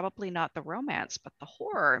 probably not the romance, but the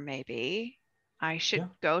horror maybe. I should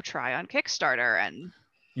go try on Kickstarter. And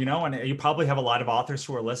and you probably have a lot of authors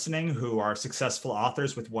who are listening who are successful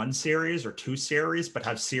authors with one series or two series, but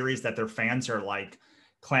have series that their fans are like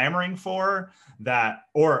clamoring for, that,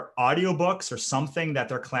 or audiobooks or something that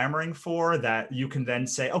they're clamoring for, that you can then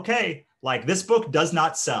say, okay, like this book does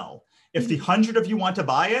not sell. If the 100 of you want to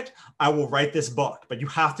buy it, I will write this book, but you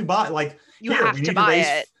have to buy, like, you have to buy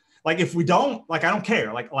it. Like, if we don't, like, I don't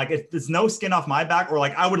care. Like if there's no skin off my back, or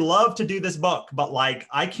like, I would love to do this book, but like,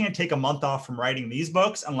 I can't take a month off from writing these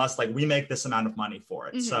books unless like we make this amount of money for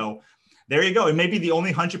it. So there you go. It may be the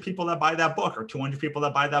only 100 people that buy that book or 200 people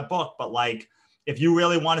that buy that book. But like, if you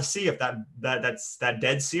really want to see if that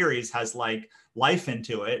dead series has like life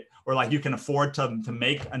into it, or like you can afford to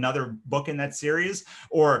make another book in that series,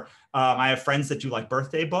 or I have friends that do like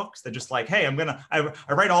birthday books that just like, hey,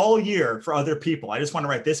 I write all year for other people. I just want to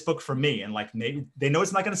write this book for me. And like, maybe they know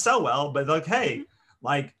it's not going to sell well, but like, hey,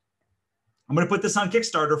 like, I'm going to put this on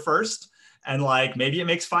Kickstarter first. And like, maybe it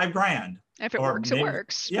makes $5,000. If it works, it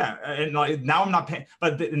works. Yeah. And like, now I'm not paying,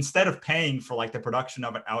 but instead of paying for like the production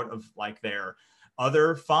of it out of like their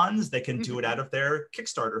other funds, they can do it out of their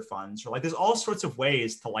Kickstarter funds, or like there's all sorts of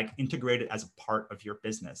ways to like integrate it as a part of your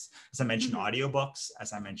business. As I mentioned, audiobooks,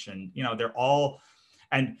 as I mentioned, they're all,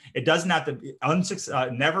 and it doesn't have to be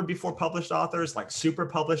never before published authors, like super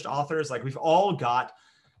published authors. Like we've all got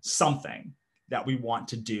something that we want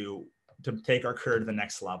to do to take our career to the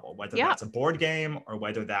next level, whether that's a board game, or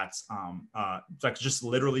whether that's like just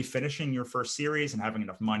literally finishing your first series and having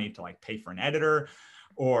enough money to like pay for an editor,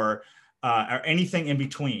 or anything in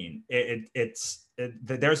between.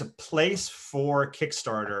 There's a place for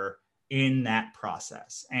Kickstarter in that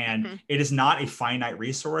process, and it is not a finite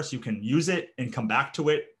resource. You can use it and come back to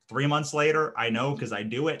it 3 months later. I know, because I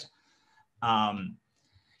do it.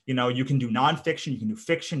 You can do nonfiction, you can do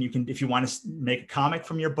fiction. You can, if you want to make a comic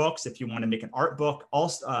from your books, if you want to make an art book,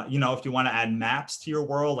 also, if you want to add maps to your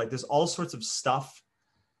world, like there's all sorts of stuff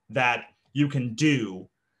that you can do.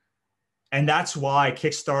 And that's why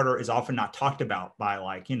Kickstarter is often not talked about by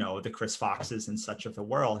like, the Chris Foxes and such of the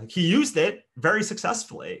world. He used it very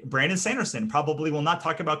successfully. Brandon Sanderson probably will not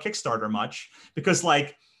talk about Kickstarter much, because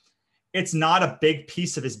like, it's not a big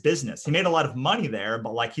piece of his business. He made a lot of money there,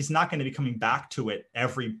 but like, he's not going to be coming back to it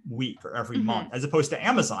every week or every month, as opposed to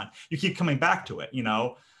Amazon. You keep coming back to it,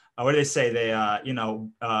 what do they say? They,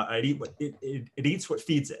 it eats what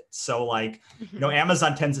feeds it. So like,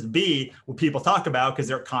 Amazon tends to be what people talk about because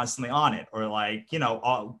they're constantly on it, or like,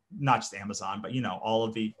 not just Amazon, but all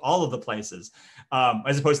of the places,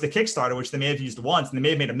 as opposed to Kickstarter, which they may have used once and they may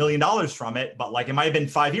have made $1 million from it, but like, it might've been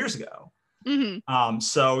 5 years ago.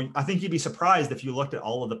 So I think you'd be surprised if you looked at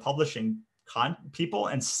all of the publishing people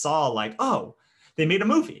and saw like, oh, they made a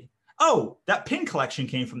movie. Oh, that pin collection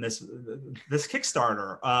came from this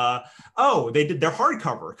Kickstarter. Oh, they did their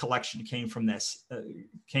hardcover collection came from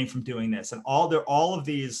doing this, and all of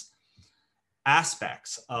these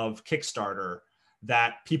aspects of Kickstarter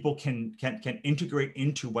that people can integrate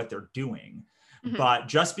into what they're doing. But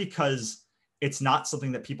just because it's not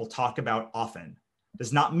something that people talk about often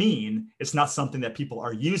does not mean it's not something that people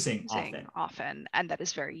are using often, and that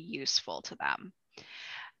is very useful to them.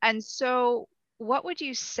 And so, what would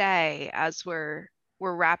you say, as we're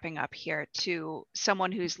wrapping up here, to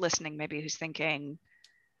someone who's listening, maybe who's thinking,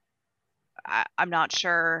 I'm not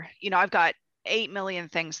sure, I've got 8 million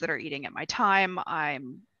things that are eating at my time.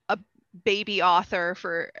 I'm a baby author,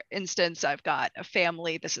 for instance. I've got a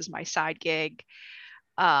family. This is my side gig.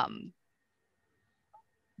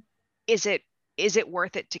 Is it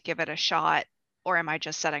worth it to give it a shot, or am I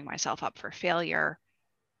just setting myself up for failure?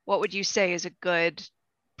 What would you say is a good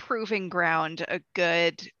proving ground, a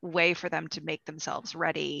good way for them to make themselves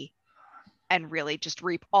ready and really just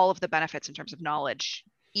reap all of the benefits in terms of knowledge,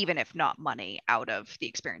 even if not money, out of the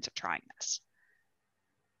experience of trying this?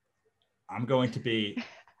 I'm going to be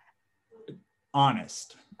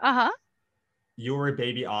honest. You're a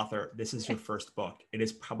baby author. This is your first book. It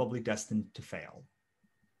is probably destined to fail.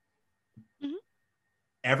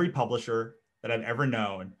 Every publisher that I've ever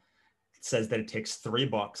known says that it takes 3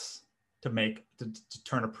 books to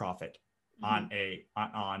turn a profit on a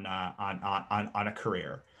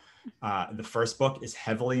career. The first book is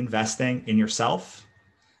heavily investing in yourself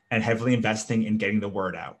and heavily investing in getting the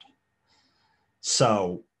word out.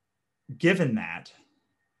 So given that,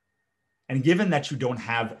 and given that you don't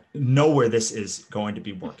know where this is going to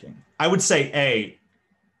be working, I would say,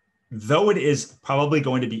 though it is probably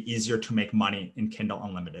going to be easier to make money in Kindle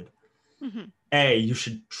Unlimited, You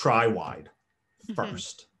should try wide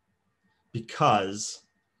first, because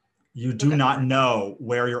you do not know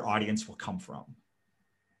where your audience will come from.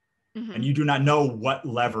 And you do not know what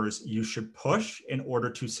levers you should push in order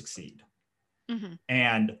to succeed.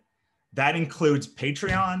 And that includes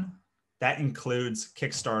Patreon, that includes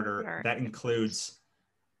Kickstarter, that includes,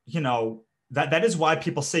 that is why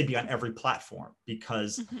people say be on every platform,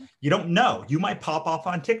 because you don't know. You might pop off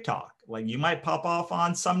on TikTok, like you might pop off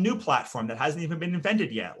on some new platform that hasn't even been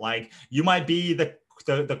invented yet. Like you might be the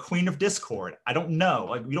queen of Discord. I don't know.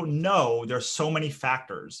 Like we don't know. There's so many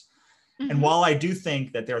factors. And while I do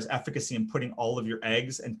think that there's efficacy in putting all of your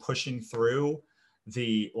eggs and pushing through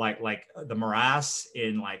the like the morass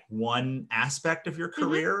in like one aspect of your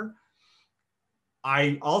career,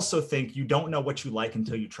 I also think you don't know what you like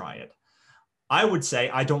until you try it. I would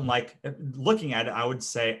say I don't like looking at it. I would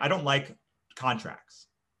say I don't like contracts.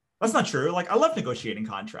 That's not true. Like I love negotiating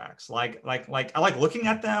contracts. Like I like looking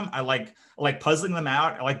at them. I like puzzling them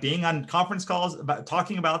out. I like being on conference calls about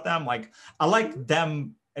talking about them. Like I like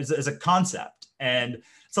them as a concept, and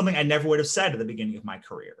something I never would have said at the beginning of my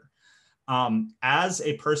career. As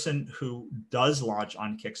a person who does launch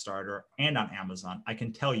on Kickstarter and on Amazon, I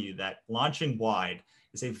can tell you that launching wide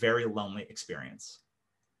is a very lonely experience.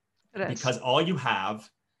 It is. Because all you have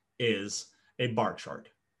is a bar chart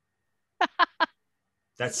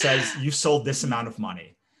that says you sold this amount of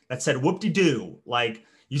money. That said, whoop-de-doo, like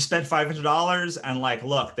you spent $500 and like,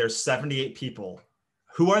 look, there's 78 people.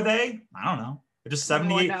 Who are they? I don't know. They're just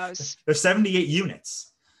 78. There's 78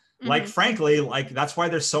 units. Like, frankly, like that's why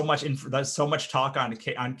there's so much talk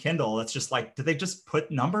on Kindle. It's just like, did they just put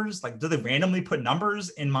numbers? Like, do they randomly put numbers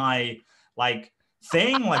in my like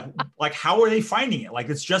thing? like how are they finding it? Like,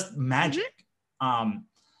 it's just magic.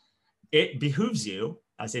 It behooves you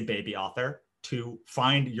as a baby author to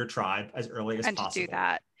find your tribe as early as possible. And to do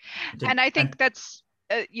that. And I think that's,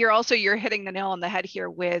 you're hitting the nail on the head here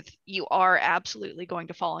with, you are absolutely going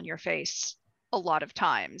to fall on your face a lot of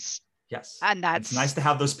times. Yes. And it's nice to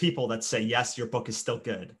have those people that say, yes, your book is still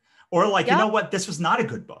good. Or like, you know what, this was not a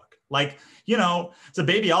good book. Like, as a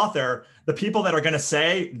baby author, the people that are going to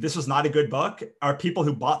say this was not a good book are people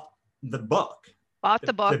who bought the book. They bought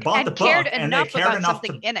the book cared and they cared enough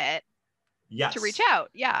something in it to reach out.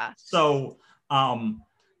 Yeah. So,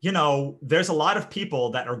 there's a lot of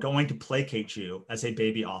people that are going to placate you as a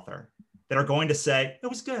baby author, that are going to say, it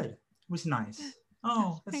was good. It was nice.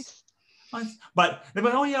 Oh, that's nice. But they're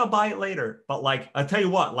like, oh yeah, I'll buy it later. But like, I'll tell you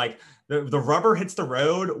what, like the rubber hits the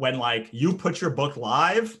road when like you put your book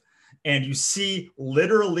live and you see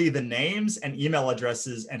literally the names and email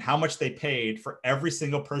addresses and how much they paid for every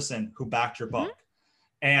single person who backed your book.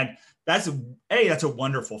 And that's a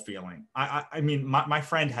wonderful feeling. I mean, my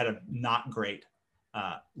friend had a not great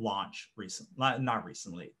launch not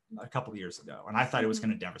recently, a couple of years ago. And I thought it was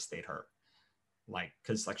going to devastate her. Like,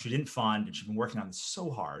 cause like she didn't fund and she'd been working on this so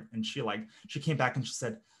hard. And she came back and she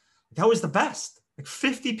said, that was the best. Like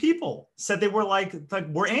 50 people said they were like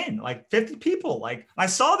we're in, like 50 people. Like I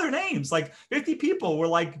saw their names, like 50 people were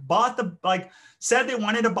like said they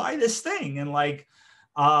wanted to buy this thing. And like,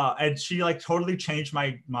 and she like totally changed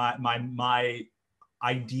my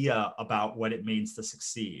idea about what it means to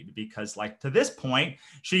succeed. Because like to this point,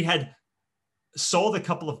 she had sold a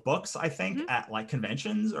couple of books, I think, at like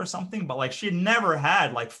conventions or something, but like she had never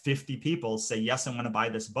had like 50 people say, yes, I want to buy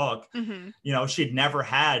this book. She'd never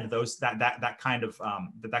had that kind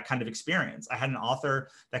of experience. I had an author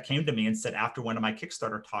that came to me and said, after one of my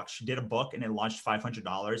Kickstarter talks, she did a book and it launched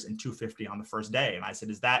 $500 and $250 on the first day. And I said,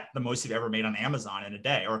 is that the most you've ever made on Amazon in a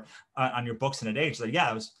day, or on your books in a day? She said, yeah,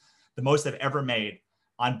 it was the most I've ever made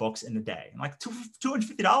on books in a day. And like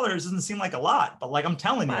 $250 doesn't seem like a lot, but like I'm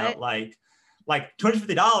telling you, like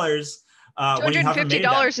 $250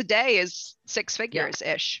 $250 a day is six figures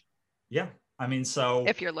ish. Yeah. I mean, so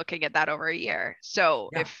if you're looking at that over a year.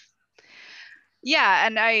 So and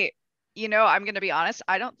I'm going to be honest,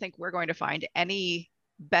 I don't think we're going to find any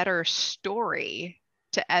better story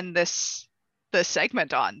to end this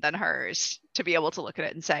segment on than hers, to be able to look at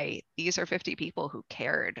it and say, these are 50 people who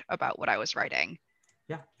cared about what I was writing.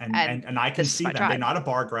 Yeah. And I can see them. They're not a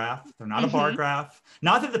bar graph. They're not a bar graph.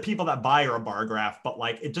 Not that the people that buy are a bar graph, but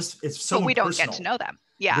like it's so but we impersonal. Don't get to know them.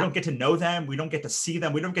 Yeah. We don't get to know them. We don't get to see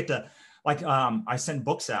them. We don't get to like, I sent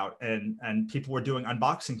books out and people were doing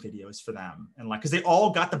unboxing videos for them. And like, cause they all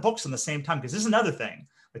got the books on the same time. Cause this is another thing.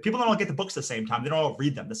 Like people don't all get the books at the same time. They don't all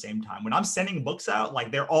read them the same time. When I'm sending books out,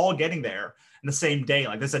 like they're all getting there in the same day.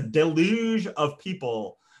 Like there's a deluge of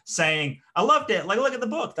people saying, I loved it. Like, look at the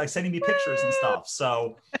book, like sending me pictures and stuff.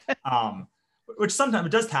 So, which sometimes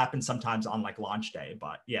it does happen sometimes on like launch day,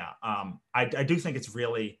 but yeah, I do think it's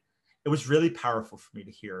really it was really powerful for me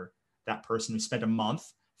to hear that person who spent a month,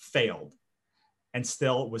 failed, and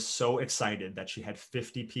still was so excited that she had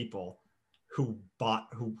 50 people who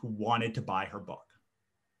wanted to buy her book.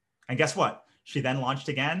 And guess what? She then launched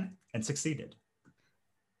again and succeeded.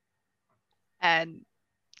 And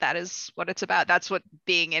that is what it's about. That's what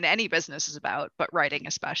being in any business is about, but writing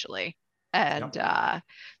especially. And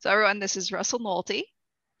so everyone, this is Russell Nohelty.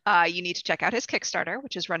 You need to check out his Kickstarter,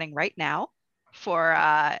 which is running right now for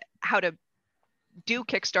how to do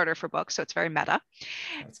Kickstarter for books. So it's very meta.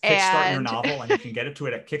 It's Kickstart Your Novel, and you can get it to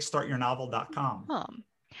it at kickstartyournovel.com.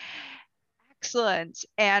 Excellent.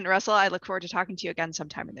 And Russell, I look forward to talking to you again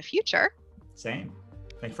sometime in the future. Same.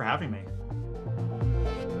 Thanks for having me.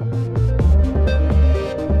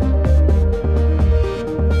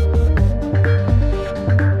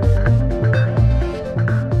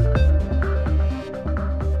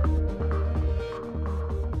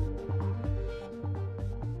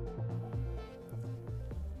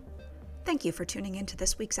 Thank you for tuning in to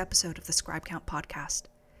this week's episode of the Scribe Count podcast.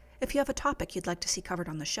 If you have a topic you'd like to see covered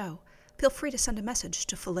on the show, feel free to send a message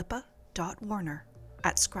to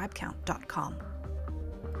philippa.warner@scribecount.com.